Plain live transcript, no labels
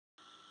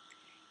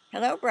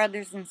Hello,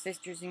 brothers and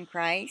sisters in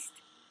Christ.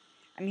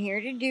 I'm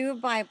here to do a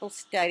Bible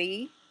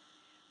study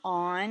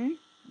on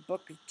the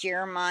book of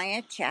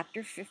Jeremiah,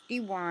 chapter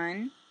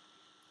 51,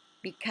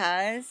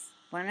 because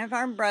one of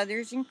our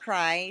brothers in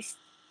Christ,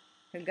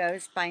 who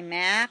goes by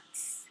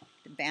Max,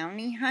 the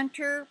bounty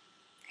hunter,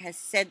 has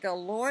said the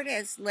Lord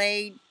has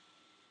laid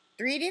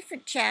 3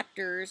 different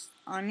chapters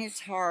on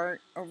his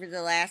heart over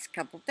the last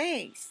couple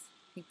days.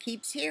 He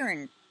keeps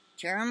hearing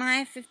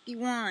Jeremiah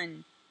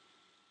 51.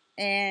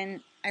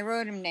 And I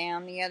wrote them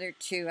down, the other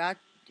two.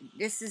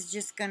 This is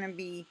just going to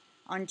be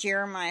on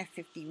Jeremiah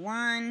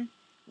 51,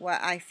 what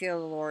I feel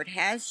the Lord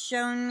has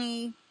shown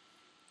me.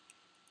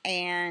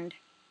 And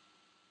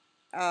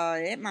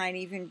it might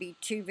even be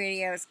 2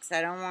 videos because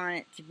I don't want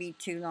it to be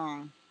too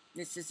long.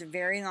 This is a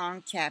very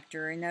long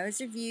chapter. And those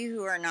of you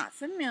who are not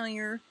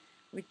familiar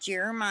with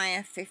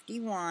Jeremiah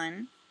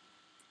 51,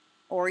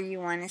 or you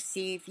want to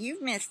see if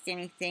you've missed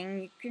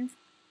anything, you can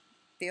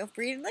feel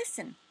free to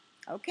listen.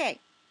 Okay.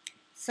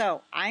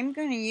 So, I'm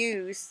going to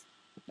use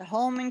the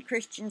Holman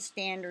Christian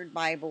Standard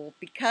Bible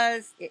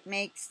because it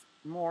makes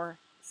more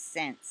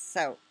sense.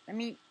 So, let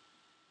me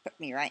put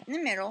me right in the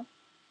middle.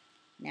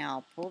 Now,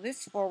 I'll pull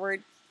this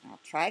forward. I'll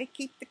try to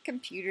keep the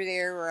computer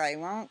there where I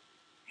won't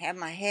have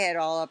my head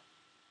all up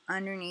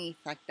underneath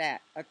like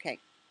that. Okay.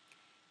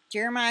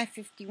 Jeremiah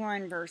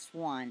 51 verse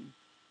 1.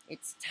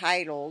 It's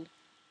titled,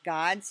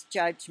 God's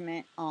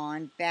Judgment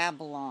on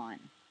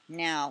Babylon.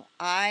 Now,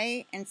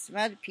 I and some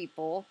other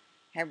people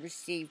have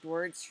received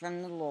words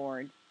from the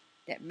Lord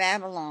that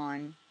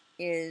Babylon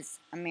is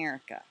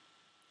America.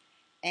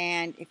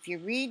 And if you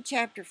read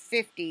chapter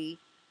 50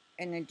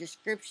 and the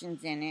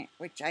descriptions in it,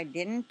 which I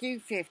didn't do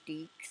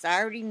 50 because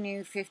I already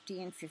knew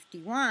 50 and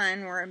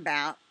 51 were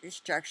about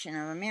destruction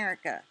of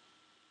America.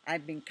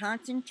 I've been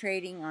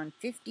concentrating on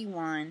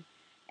 51,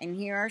 and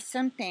here are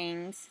some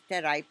things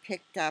that I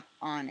picked up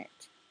on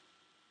it.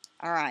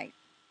 Alright,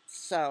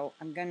 so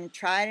I'm going to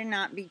try to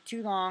not be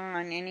too long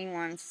on any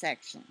one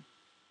section.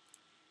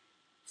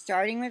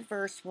 Starting with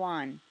verse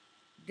 1,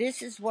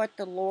 this is what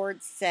the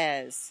Lord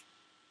says.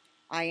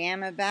 I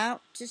am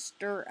about to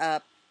stir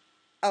up.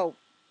 Oh,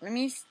 let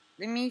me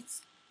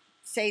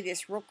say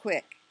this real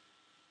quick.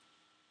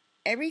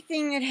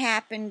 Everything that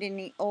happened in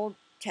the Old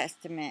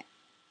Testament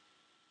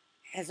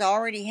has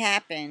already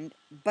happened,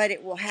 but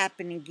it will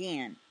happen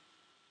again.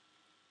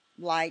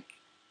 Like,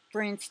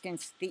 for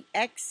instance, the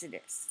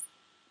Exodus.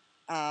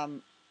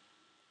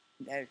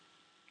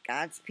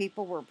 God's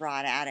people were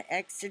brought out of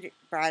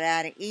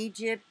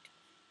Egypt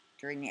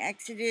during the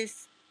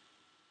Exodus.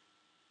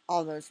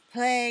 All those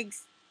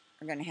plagues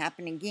are going to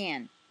happen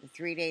again. The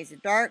 3 days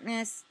of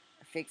darkness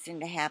are fixing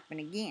to happen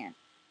again.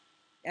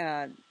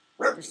 The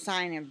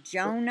sign of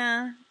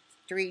Jonah,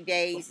 3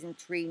 days and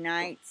 3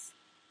 nights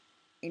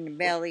in the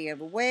belly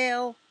of a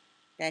whale.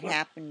 That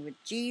happened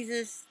with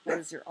Jesus.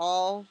 Those are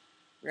all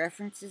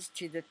references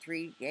to the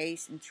 3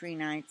 days and 3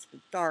 nights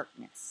of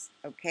darkness.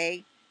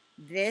 Okay?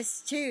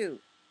 This too.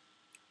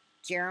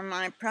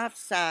 Jeremiah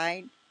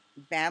prophesied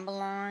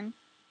Babylon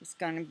was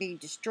going to be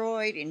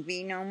destroyed and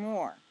be no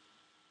more.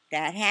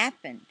 That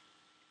happened,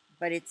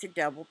 but it's a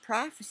double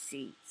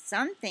prophecy.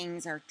 Some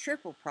things are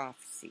triple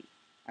prophecy.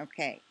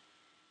 Okay,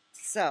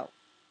 so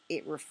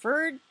it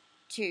referred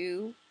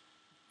to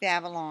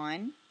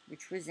Babylon,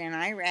 which was in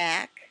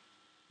Iraq,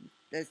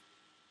 the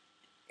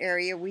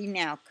area we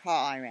now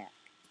call Iraq.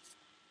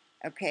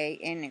 Okay,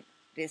 and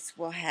this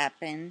will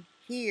happen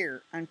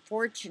here,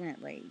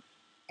 unfortunately.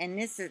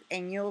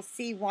 And you'll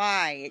see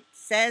why. It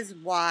says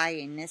why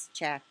in this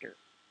chapter.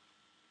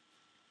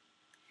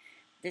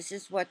 This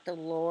is what the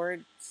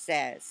Lord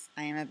says.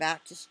 I am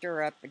about to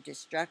stir up a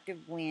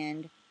destructive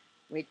wind,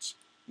 which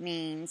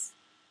means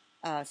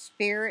a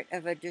spirit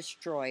of a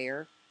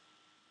destroyer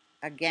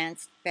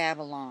against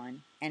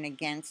Babylon and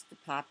against the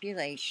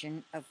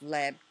population of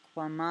Leb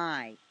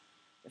Quamai.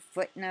 The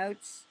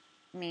footnotes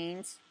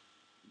means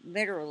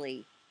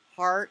literally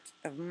heart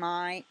of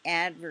my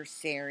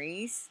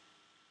adversaries.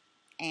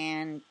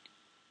 And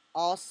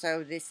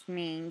also this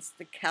means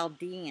the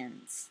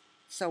Chaldeans.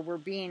 So we're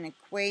being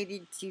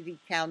equated to the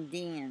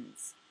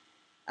Chaldeans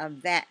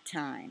of that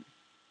time.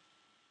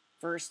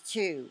 Verse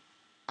 2,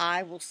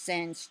 I will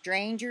send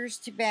strangers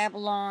to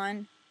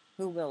Babylon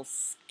who will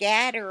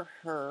scatter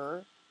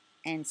her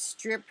and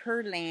strip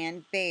her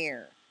land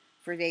bare,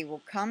 for they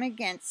will come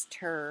against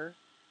her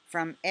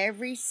from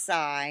every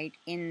side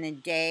in the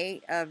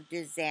day of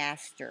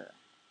disaster.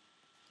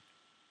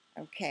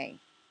 Okay.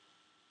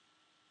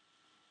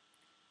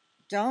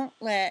 Don't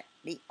let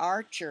the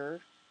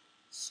archer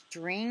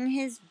string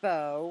his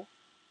bow.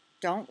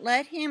 Don't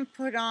let him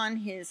put on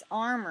his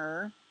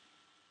armor.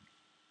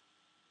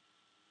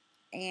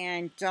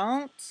 And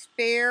don't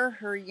spare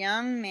her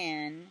young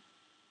men.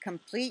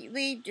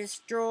 Completely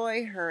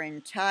destroy her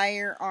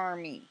entire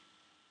army.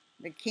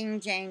 The King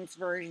James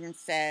Version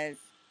says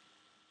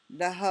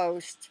the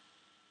host,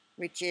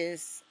 which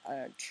is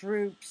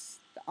troops,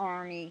 the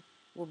army,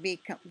 will be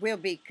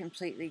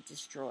completely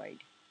destroyed.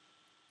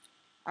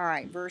 All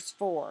right, verse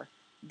 4.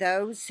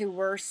 Those who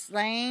were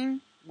slain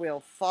will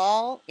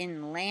fall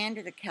in the land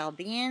of the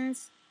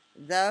Chaldeans,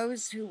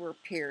 those who were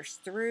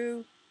pierced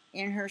through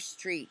in her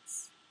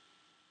streets.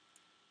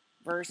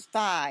 Verse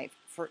 5,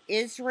 for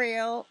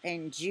Israel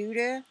and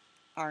Judah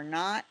are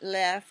not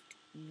left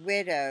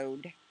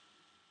widowed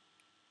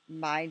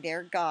by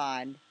their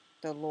God,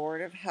 the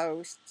Lord of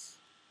hosts,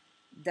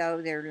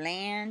 though their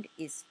land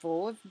is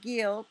full of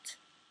guilt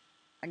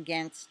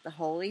against the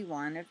Holy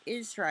One of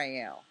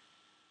Israel.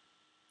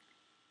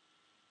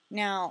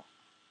 Now,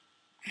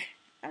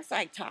 I was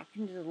like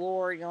talking to the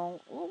Lord,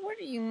 well, what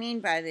do you mean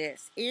by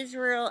this?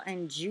 Israel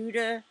and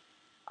Judah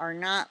are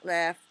not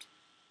left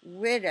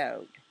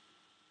widowed.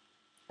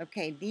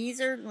 Okay,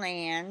 these are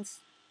lands.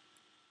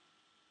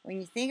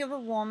 When you think of a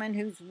woman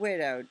who's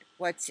widowed,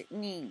 what's it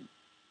mean?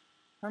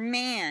 Her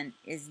man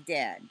is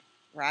dead,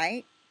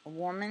 right? A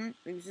woman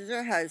loses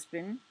her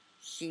husband,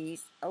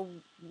 she's a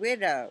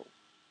widow.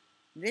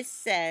 This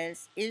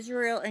says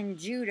Israel and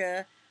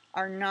Judah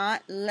are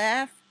not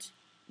left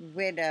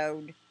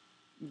widowed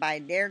by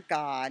their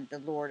God, the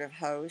Lord of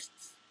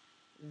hosts,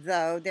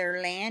 though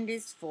their land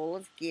is full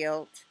of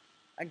guilt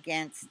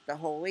against the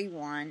Holy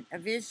One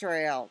of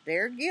Israel.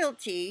 They're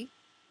guilty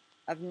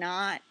of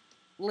not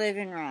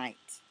living right.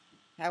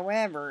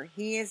 However,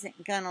 he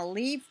isn't going to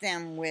leave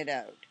them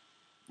widowed.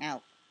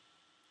 Now,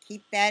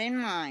 keep that in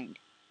mind.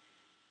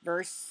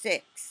 Verse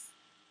 6.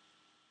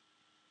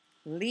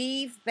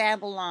 Leave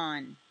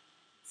Babylon.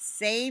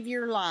 Save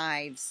your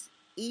lives,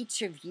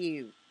 each of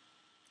you.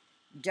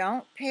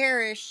 Don't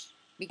perish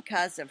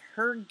because of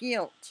her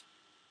guilt.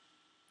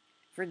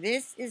 For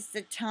this is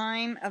the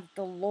time of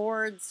the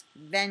Lord's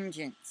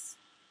vengeance.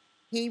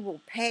 He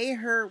will pay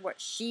her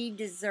what she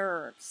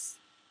deserves.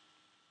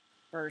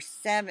 Verse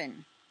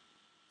 7.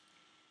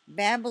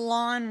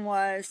 Babylon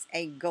was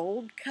a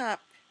gold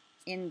cup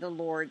in the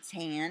Lord's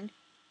hand,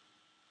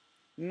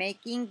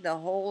 making the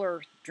whole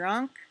earth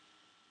drunk.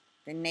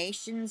 The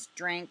nations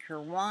drank her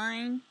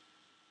wine.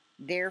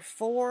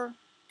 Therefore,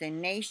 the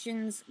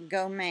nations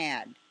go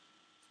mad.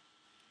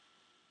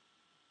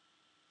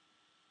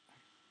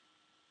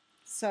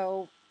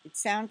 So, it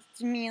sounds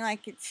to me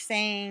like it's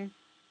saying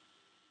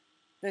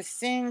the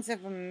sins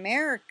of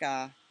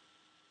America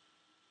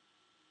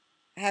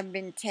have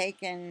been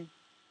taken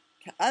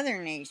to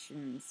other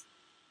nations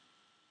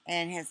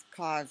and has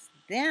caused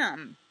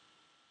them.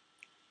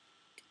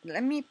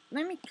 Let me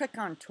click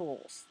on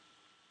tools,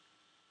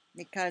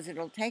 because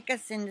it'll take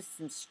us into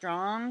some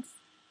Strong's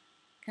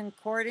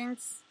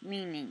concordance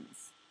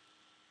meanings.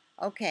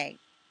 Okay,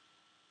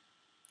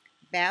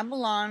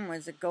 Babylon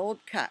was a gold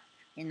cup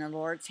in the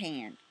Lord's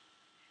hand,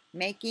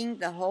 making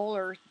the whole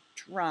earth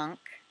drunk.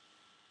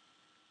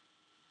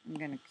 I'm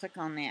going to click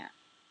on that.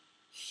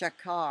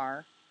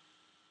 Shakar.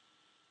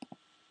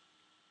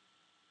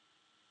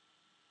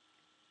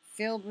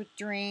 Filled with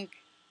drink,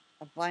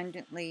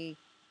 abundantly,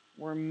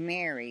 were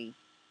merry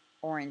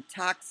or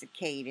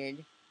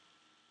intoxicated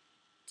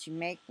to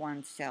make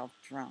oneself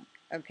drunk.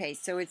 Okay,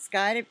 so it's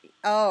got to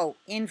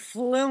be,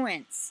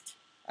 influenced.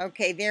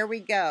 Okay, there we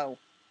go.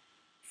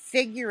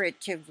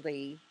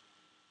 Figuratively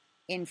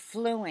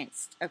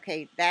influenced.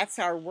 Okay, that's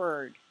our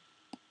word.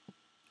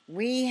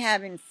 We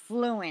have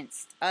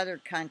influenced other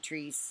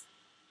countries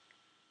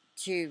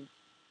to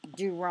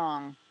do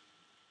wrong.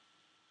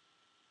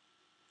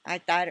 I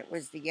thought it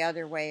was the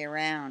other way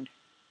around.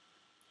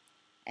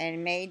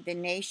 And made the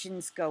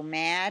nations go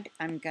mad.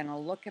 I'm going to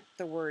look up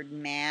the word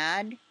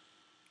mad,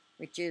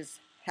 which is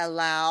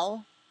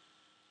halal.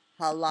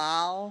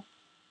 Halal.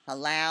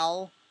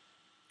 Halal.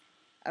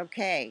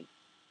 Okay.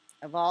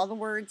 Of all the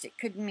words it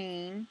could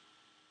mean,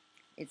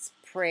 it's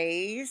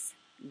praise,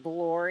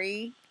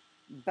 glory,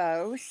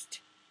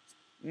 boast,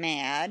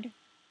 mad,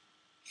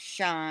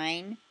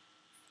 shine,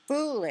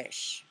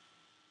 foolish.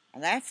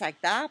 Now that's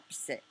like the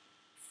opposite.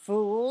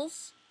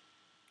 Fools,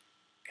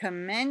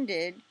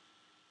 commended,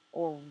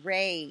 or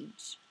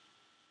rage.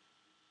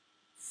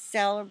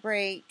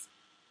 Celebrate,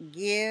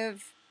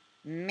 give,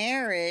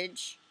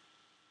 marriage,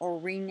 or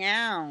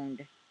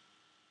renowned.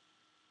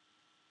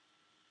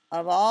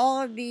 Of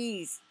all of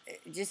these,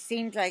 it just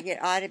seems like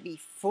it ought to be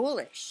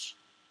foolish.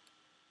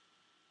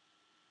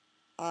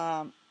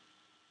 To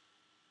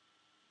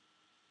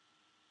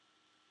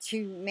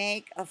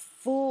make a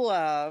fool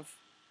of,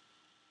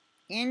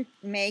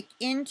 make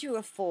into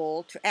a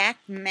fool, to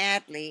act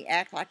madly,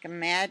 act like a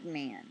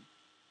madman.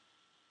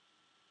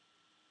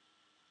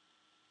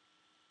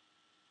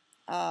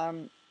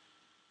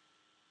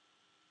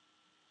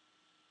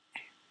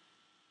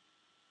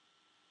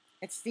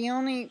 It's the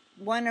only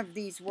one of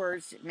these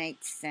words that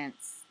makes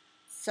sense.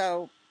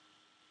 So,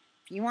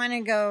 if you want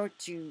to go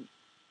to,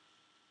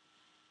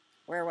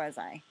 where was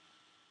I?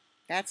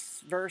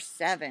 That's verse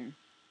 7.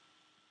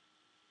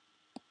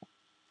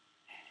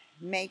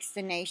 Makes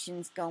the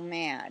nations go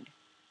mad.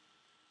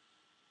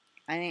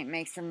 I think it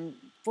makes them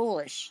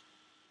foolish.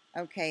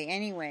 Okay,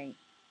 anyway,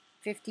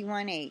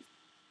 51:8.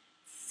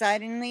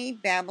 Suddenly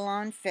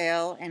Babylon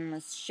fell and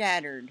was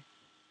shattered.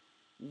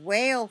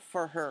 Wail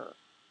for her.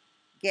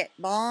 Get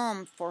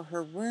balm for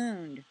her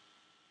wound.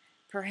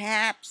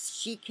 Perhaps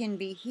she can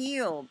be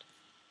healed.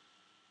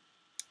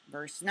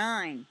 Verse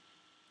 9.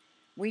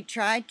 We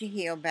tried to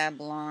heal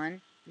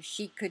Babylon, but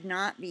she could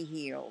not be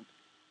healed.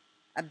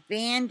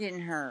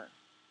 Abandon her.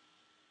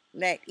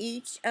 Let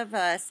each of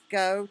us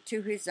go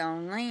to his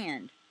own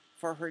land,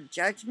 for her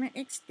judgment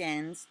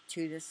extends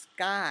to the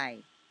sky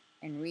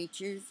and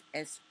reaches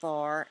as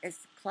far as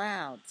the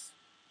clouds.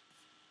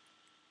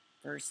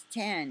 Verse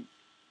 10.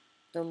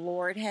 The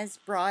Lord has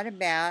brought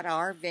about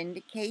our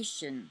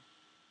vindication.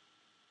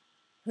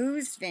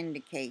 Whose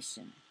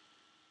vindication?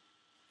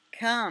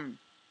 Come,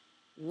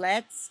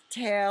 let's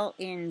tell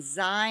in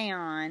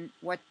Zion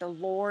what the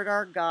Lord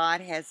our God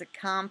has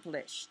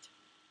accomplished.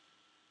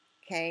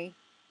 Okay?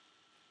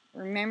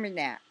 Remember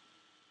that.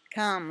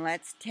 Come,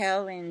 let's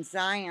tell in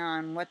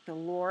Zion what the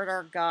Lord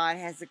our God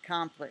has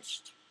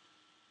accomplished.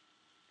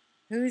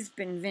 Who's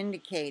been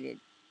vindicated?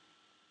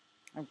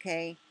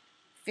 Okay?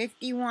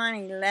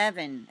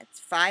 51:11. That's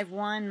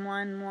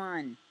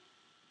 5111.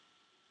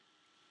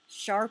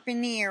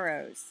 Sharpen the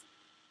arrows.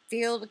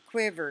 Feel the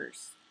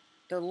quivers.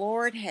 The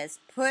Lord has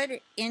put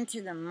it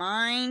into the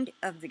mind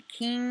of the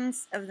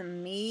kings of the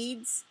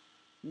Medes.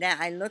 That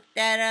I looked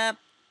that up.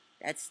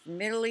 That's the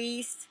Middle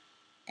East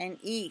and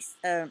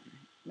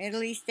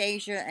Middle East,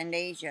 Asia, and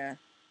Asia.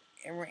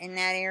 We're in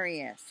that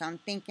area. So I'm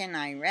thinking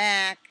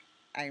Iraq,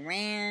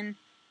 Iran,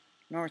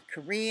 North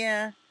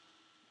Korea,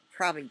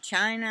 probably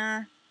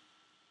China,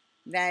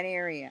 that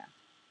area.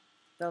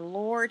 The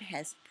Lord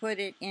has put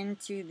it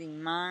into the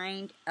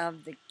mind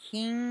of the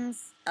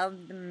kings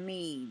of the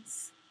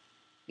Medes,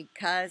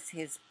 because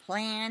his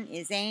plan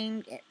is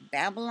aimed at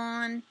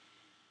Babylon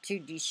to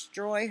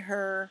destroy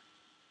her,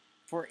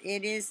 for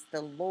it is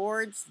the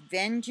Lord's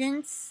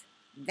vengeance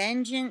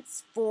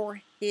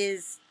for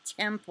his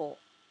temple.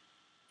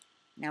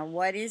 Now,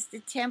 what is the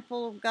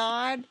temple of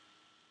God?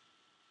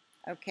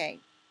 Okay,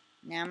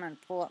 now I'm going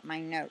to pull up my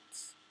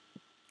notes.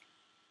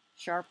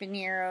 Sharpen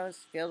the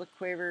arrows, fill the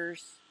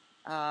quivers,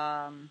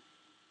 for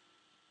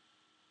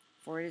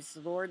it is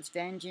the Lord's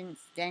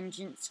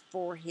vengeance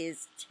for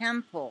his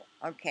temple.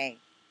 Okay,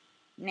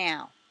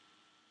 now,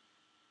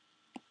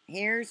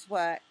 here's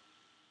what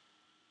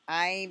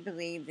I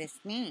believe this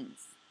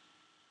means.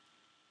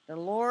 The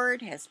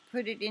Lord has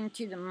put it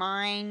into the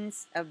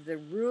minds of the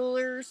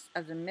rulers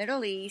of the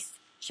Middle East,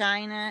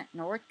 China,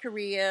 North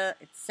Korea,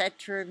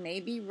 etc.,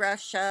 maybe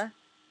Russia,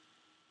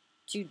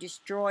 to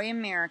destroy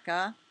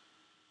America,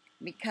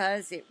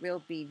 because it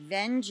will be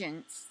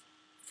vengeance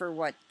for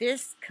what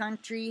this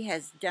country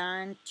has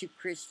done to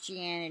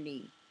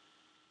Christianity.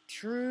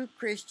 True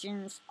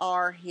Christians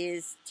are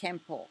his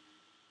temple.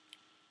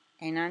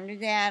 And under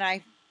that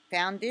I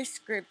found this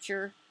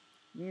scripture,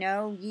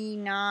 know ye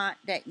not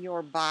that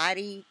your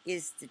body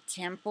is the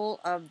temple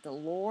of the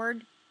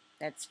Lord?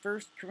 That's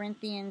 1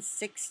 Corinthians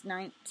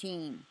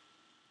 6:19.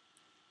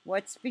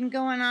 What's been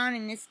going on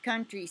in this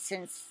country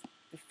since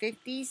the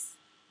 50s?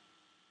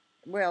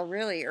 Well,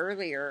 really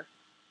earlier.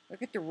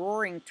 Look at the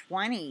roaring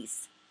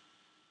 20s.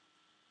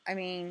 I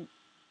mean,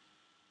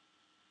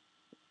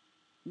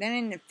 then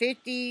in the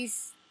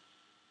 50s,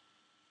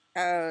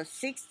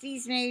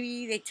 60s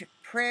maybe, they took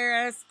prayer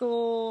out of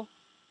school,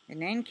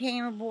 and then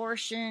came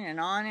abortion, and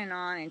on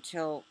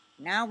until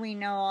now we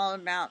know all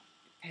about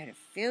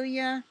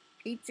pedophilia,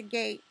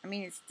 Pizzagate. I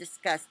mean, it's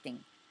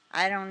disgusting.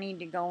 I don't need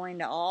to go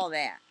into all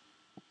that.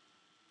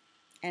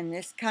 And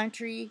this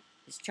country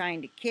is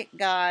trying to kick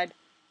God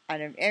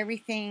out of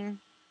everything,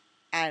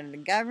 out of the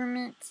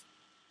government.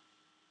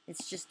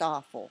 It's just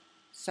awful.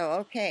 So,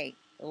 okay,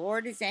 the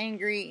Lord is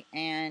angry,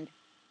 and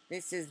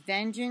this is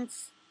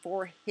vengeance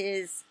for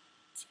his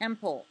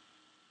temple.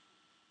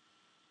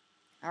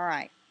 All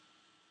right.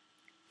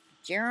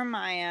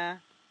 Jeremiah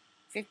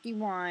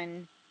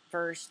 51,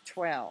 verse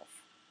 12.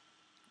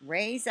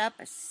 Raise up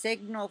a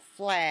signal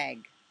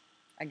flag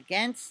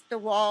against the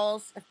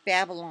walls of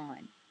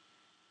Babylon.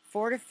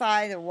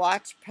 Fortify the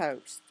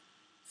watchpost.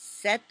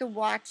 Set the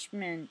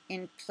watchmen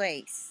in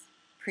place.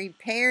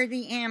 Prepare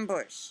the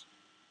ambush.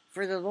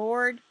 For the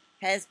Lord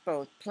has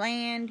both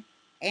planned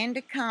and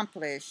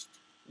accomplished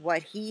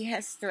what he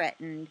has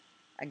threatened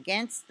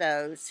against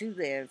those who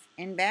live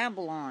in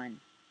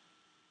Babylon.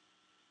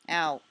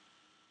 Now,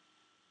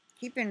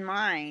 keep in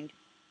mind,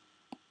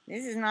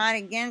 this is not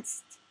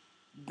against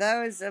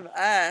those of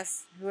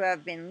us who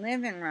have been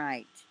living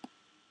right.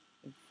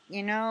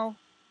 You know,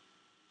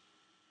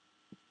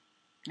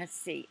 let's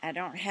see, I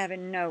don't have a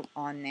note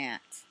on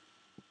that,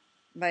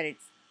 but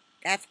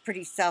that's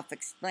pretty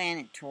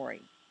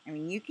self-explanatory. I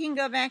mean, you can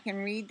go back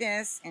and read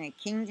this in a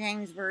King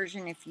James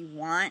version if you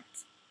want,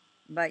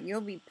 but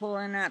you'll be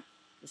pulling up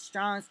the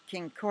Strong's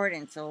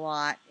Concordance a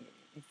lot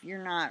if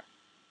you're not.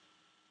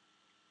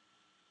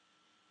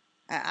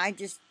 I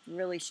just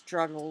really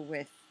struggle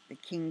with the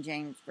King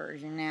James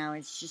version now.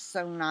 It's just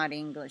so not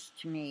English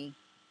to me.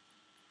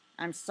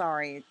 I'm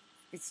sorry.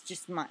 It's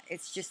just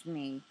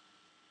me.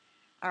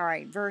 All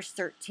right, verse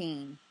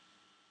 13.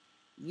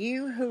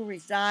 You who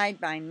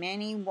reside by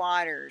many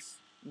waters,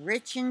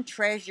 rich in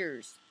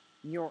treasures,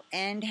 your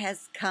end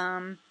has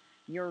come,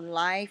 your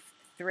life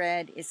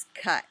thread is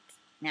cut.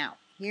 Now,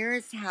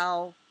 here's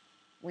how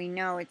we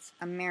know it's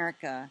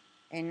America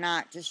and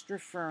not just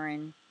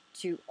referring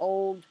to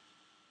old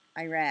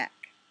Iraq.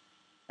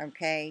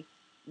 Okay?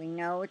 We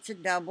know it's a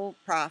double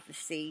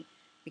prophecy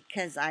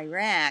because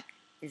Iraq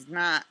is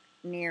not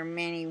near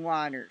many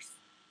waters.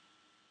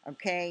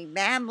 Okay?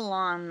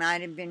 Babylon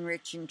might have been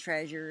rich in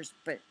treasures,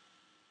 but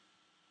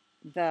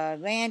the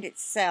land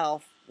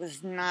itself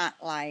was not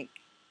like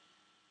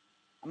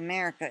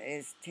America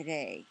is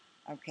today.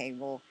 Okay,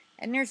 well,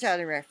 and there's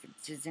other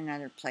references in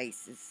other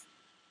places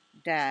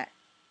that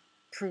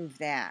prove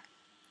that.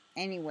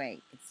 Anyway,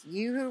 it's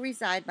you who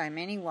reside by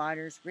many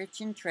waters,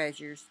 rich in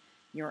treasures.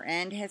 Your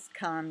end has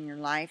come, your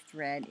life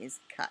thread is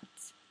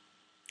cut.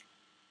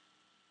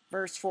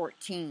 Verse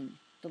 14.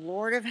 The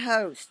Lord of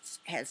hosts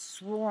has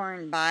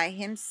sworn by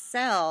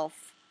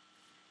himself,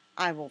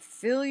 I will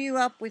fill you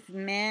up with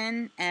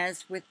men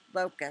as with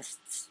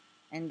locusts,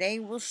 and they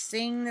will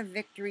sing the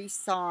victory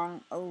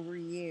song over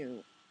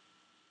you.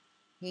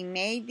 He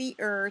made the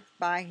earth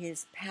by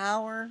his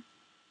power,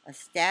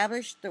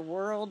 established the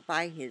world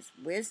by his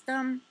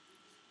wisdom,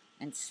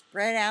 and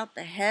spread out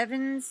the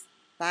heavens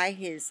by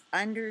his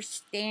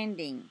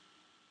understanding.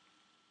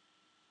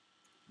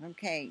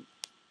 Okay.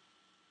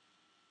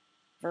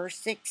 Verse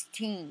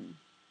 16.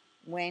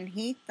 When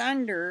he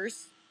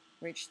thunders,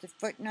 which the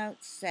footnote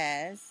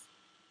says,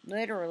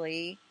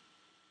 literally,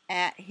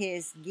 at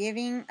his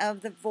giving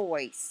of the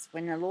voice,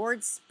 when the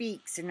Lord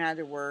speaks, in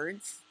other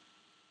words,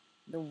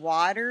 the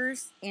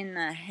waters in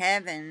the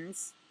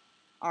heavens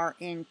are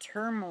in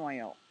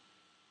turmoil,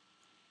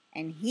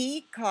 and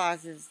he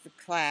causes the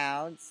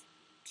clouds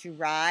to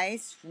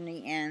rise from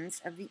the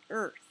ends of the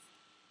earth.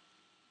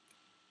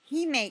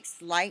 He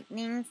makes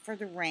lightning for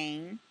the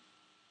rain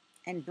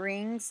and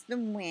brings the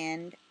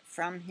wind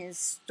from his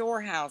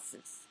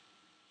storehouses.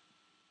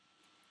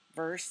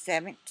 Verse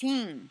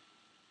 17.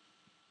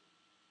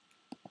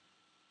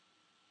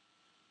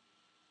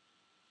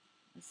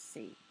 Let's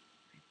see.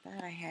 I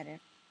thought I had a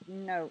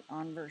note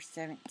on verse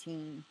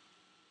 17.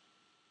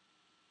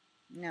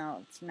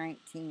 No, it's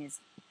 19.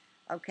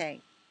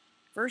 Okay.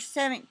 Verse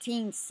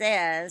 17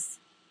 says,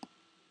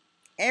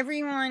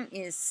 everyone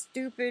is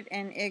stupid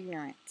and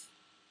ignorant.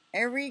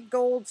 Every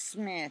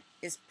goldsmith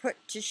is put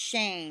to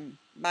shame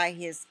by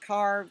his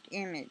carved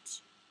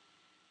image.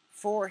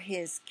 For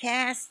his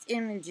cast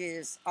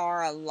images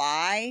are a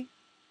lie.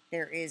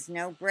 There is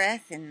no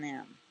breath in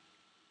them.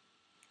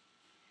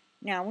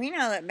 Now, we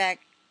know that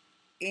back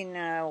in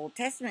Old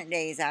Testament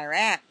days,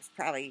 Iraq was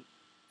probably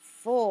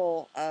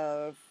full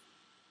of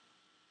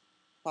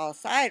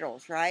false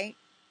idols, right?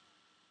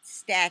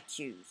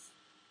 Statues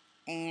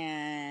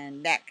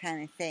and that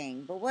kind of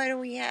thing. But what do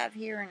we have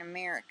here in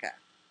America?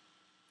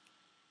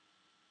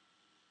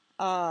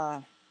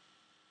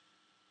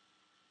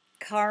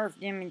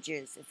 Carved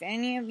images. If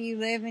any of you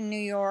live in New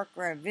York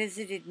or have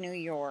visited New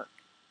York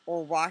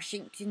or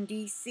Washington,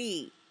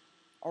 D.C.,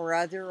 or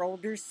other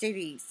older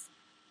cities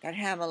that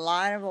have a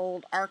lot of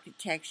old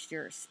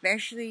architecture,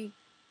 especially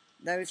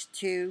those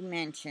two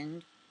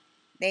mentioned,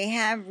 they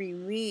have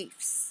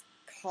reliefs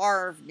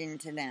carved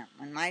into them.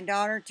 When my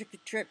daughter took a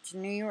trip to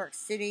New York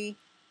City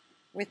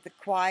with the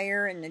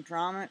choir and the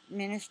drama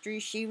ministry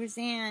she was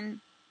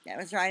in, that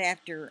was right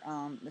after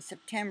the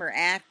September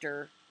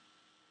after,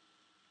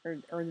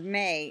 or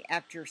May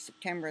after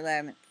September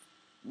 11th,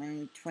 when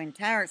the Twin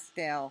Towers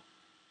fell,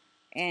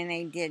 and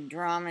they did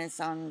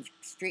dramas on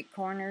street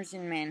corners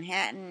in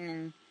Manhattan,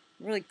 and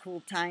really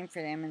cool time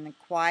for them. And the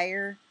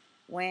choir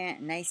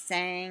went and they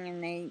sang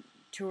and they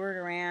toured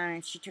around,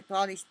 and she took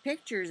all these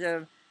pictures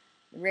of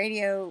the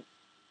Radio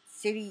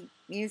City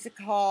Music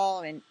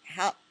Hall and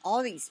how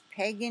all these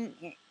pagan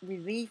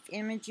relief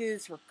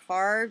images were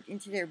carved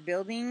into their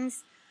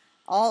buildings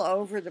all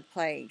over the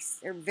place.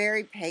 They're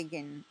very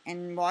pagan,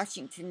 and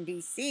Washington,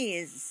 D.C.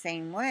 is the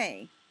same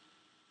way.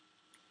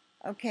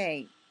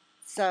 Okay,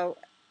 so,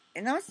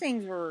 and those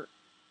things were,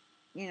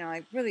 you know,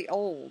 like really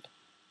old.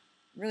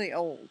 Really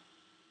old.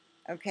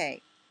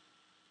 Okay.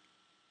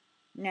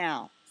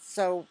 Now,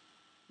 so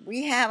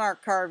we have our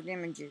carved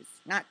images.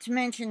 Not to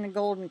mention the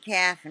golden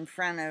calf in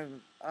front of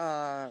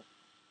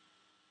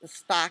the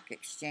stock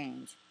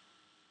exchange.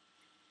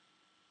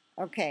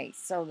 Okay,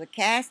 so the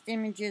cast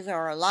images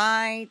are a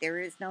lie. There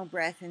is no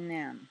breath in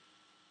them.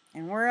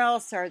 And where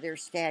else are there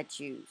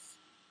statues?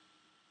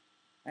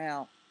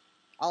 Well,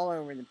 all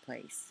over the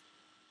place.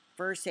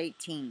 Verse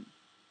 18.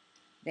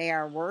 They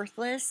are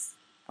worthless,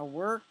 a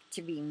work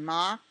to be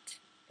mocked.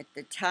 At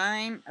the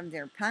time of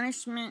their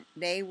punishment,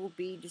 they will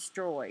be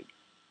destroyed.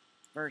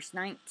 Verse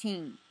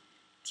 19.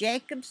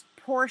 Jacob's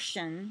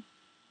portion,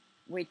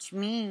 which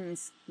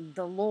means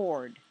the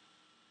Lord,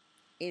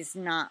 is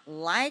not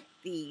like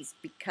these,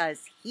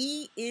 because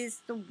he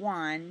is the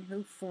one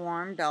who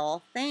formed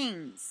all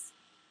things.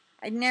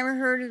 I'd never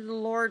heard of the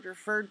Lord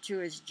referred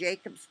to as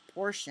Jacob's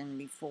portion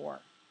before.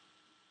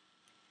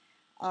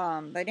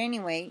 But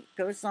anyway, it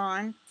goes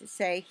on to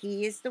say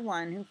he is the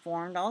one who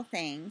formed all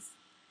things.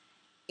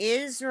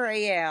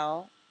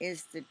 Israel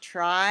is the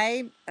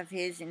tribe of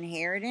his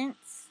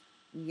inheritance.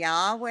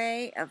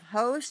 Yahweh of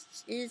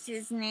hosts is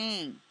his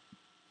name.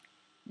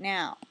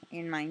 Now,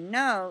 in my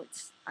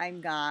notes,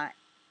 I've got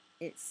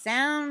it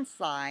sounds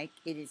like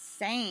it is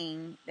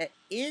saying that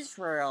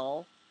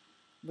Israel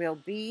will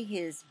be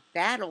his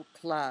battle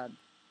club,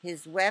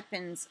 his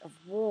weapons of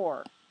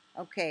war.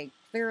 Okay,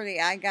 clearly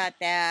I got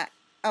that.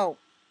 Oh,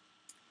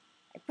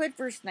 I put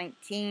verse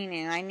 19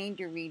 and I need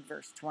to read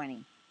verse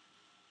 20.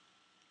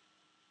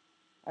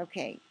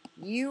 Okay,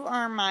 you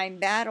are my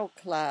battle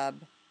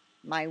club,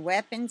 my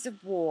weapons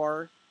of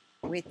war.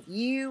 With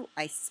you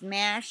I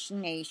smash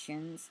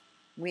nations.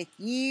 With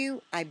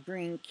you I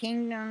bring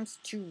kingdoms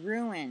to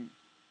ruin.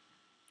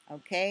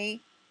 Okay,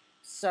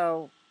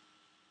 so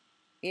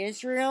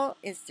Israel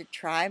is the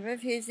tribe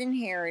of his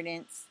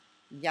inheritance.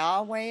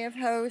 Yahweh of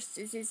hosts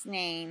is his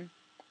name.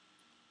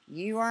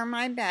 You are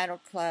my battle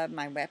club,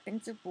 my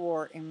weapons of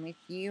war, and with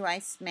you I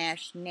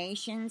smash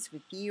nations.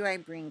 With you I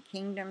bring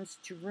kingdoms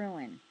to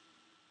ruin.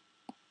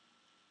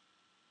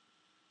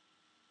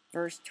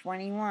 Verse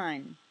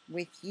 21,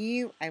 with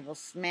you I will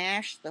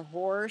smash the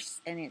horse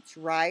and its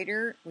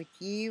rider. With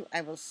you I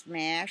will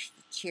smash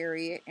the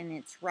chariot and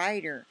its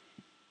rider.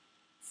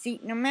 See,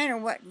 no matter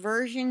what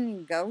version you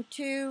go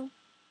to,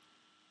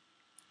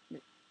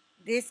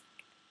 this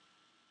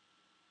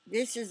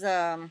is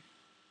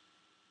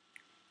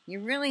you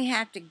really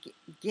have to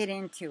get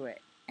into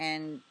it.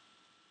 And,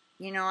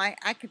 you know,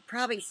 I could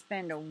probably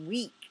spend a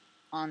week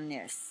on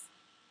this.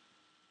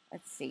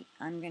 Let's see,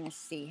 I'm going to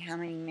see how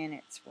many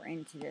minutes we're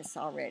into this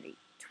already.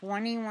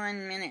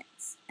 21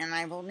 minutes, and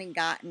I've only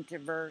gotten to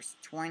verse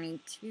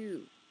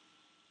 22.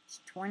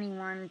 It's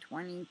 21,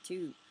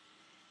 22.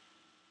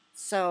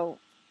 So,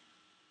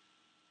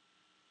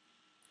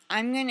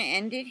 I'm going to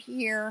end it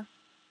here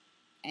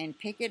and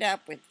pick it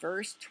up with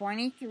verse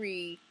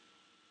 23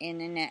 in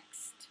the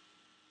next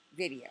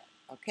video,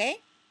 okay?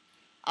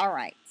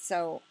 Alright,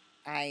 so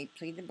I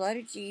plead the blood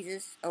of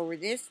Jesus over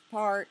this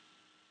part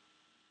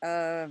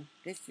of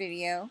this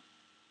video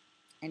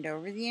and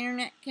over the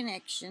internet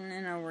connection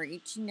and over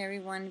each and every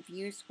one of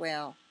you as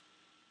well.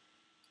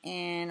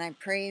 And I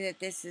pray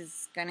that this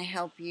is going to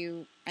help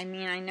you. I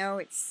mean, I know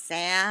it's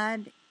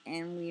sad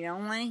and we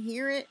don't want to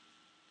hear it.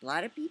 A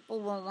lot of people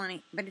won't want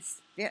to, but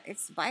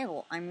it's the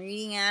Bible. I'm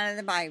reading out of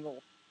the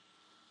Bible,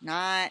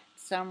 not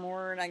some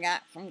word I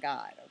got from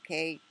God,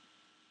 okay?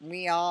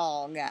 We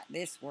all got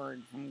this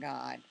word from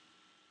God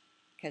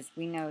because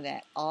we know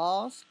that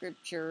all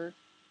Scripture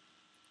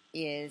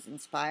is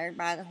inspired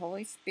by the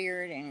Holy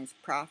Spirit and is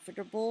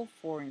profitable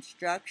for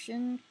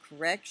instruction,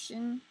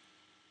 correction,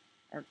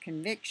 or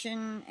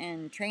conviction,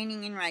 and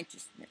training in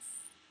righteousness.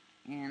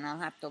 And I'll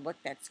have to look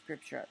that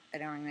scripture up. I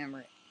don't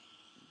remember it.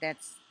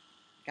 That's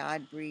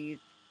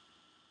God-breathed.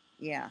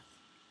 Yeah,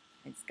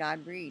 it's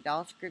God-breathed.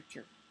 All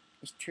Scripture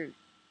is truth.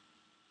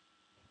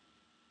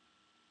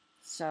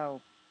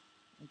 So,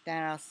 with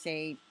that, I'll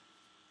say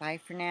bye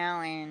for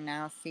now, and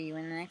I'll see you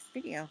in the next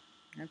video.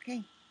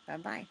 Okay,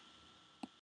 bye-bye.